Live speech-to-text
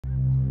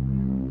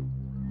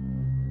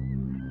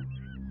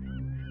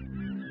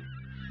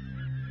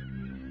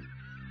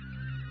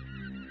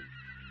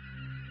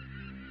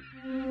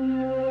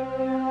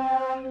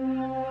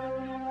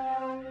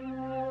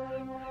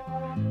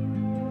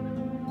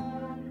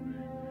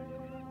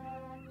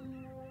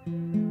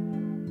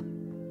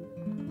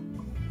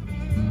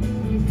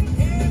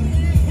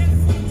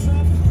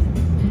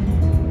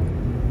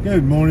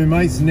Good morning,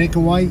 mates. Nick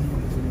away.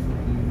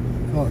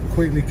 I'll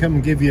quickly come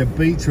and give you a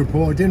beach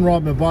report. I didn't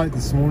ride my bike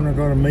this morning. I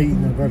got a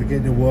meeting. I've got to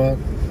get to work.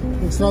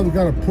 Looks like we've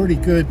got a pretty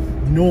good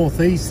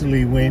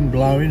northeasterly wind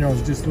blowing. I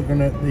was just looking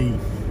at the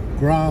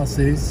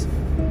grasses.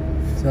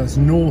 So it's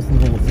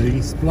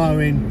northeast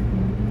blowing,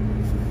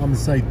 I'm going to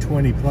say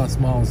 20 plus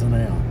miles an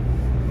hour.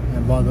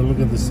 And by the look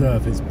of the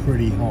surf, it's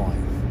pretty high.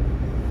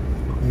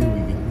 Here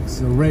we go.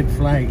 It's a red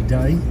flag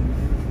day.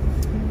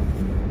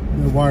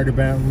 They're worried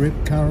about rip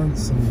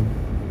currents and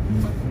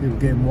people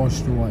getting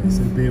washed away,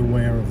 so be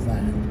aware of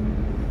that.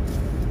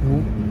 Oh,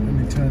 let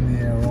me turn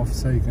the air off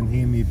so you can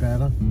hear me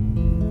better.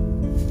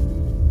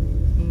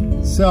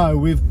 So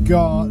we've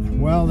got,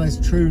 well, that's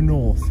true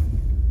north.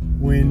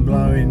 Wind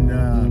blowing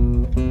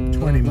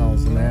 20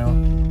 miles an hour.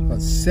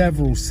 Got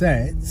several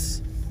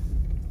sets,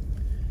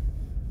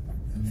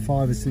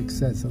 5 or 6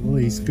 sets at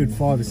least, good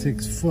 5 or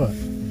 6 foot.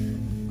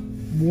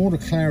 Water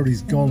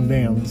clarity's gone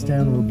down, it's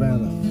down to about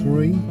a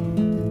 3.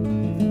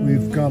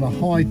 We've got a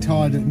high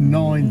tide at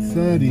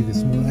 9:30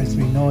 this morning,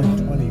 actually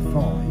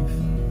 9:25,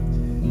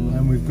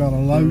 and we've got a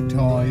low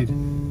tide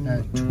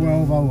at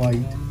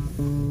 12:08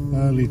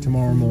 early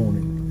tomorrow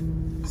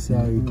morning. So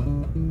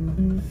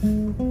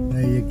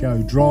there you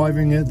go.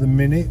 Driving at the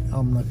minute,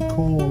 I'm going to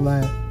call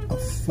that a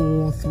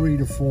 4, 3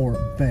 to 4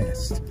 at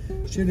best.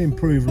 Should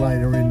improve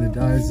later in the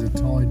day as the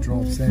tide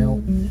drops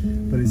out,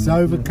 but it's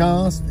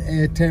overcast,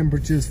 air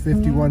temperatures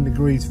 51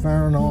 degrees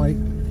Fahrenheit.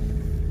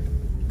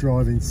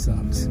 Driving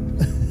sucks.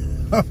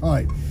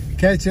 Alright,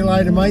 catch you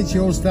later, mates.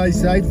 You all stay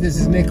safe. This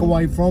is Nick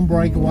away from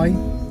Breakaway.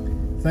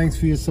 Thanks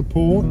for your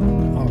support.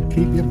 I'll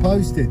keep you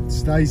posted.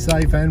 Stay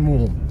safe and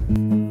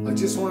warm. I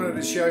just wanted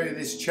to show you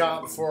this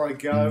chart before I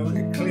go.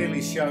 It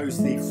clearly shows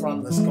the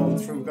front that's gone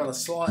through. We've got a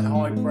slight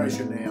high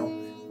pressure now,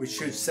 which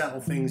should settle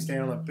things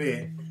down a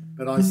bit.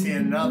 But I see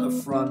another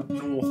front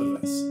north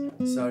of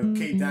us. So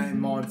keep that in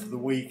mind for the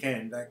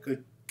weekend. That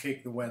could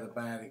kick the weather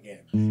bad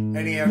again.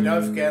 Anyhow,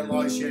 don't forget,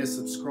 like, share,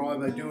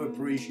 subscribe. I do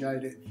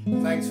appreciate it.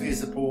 Thanks for your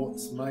support,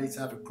 mates.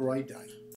 Have a great day.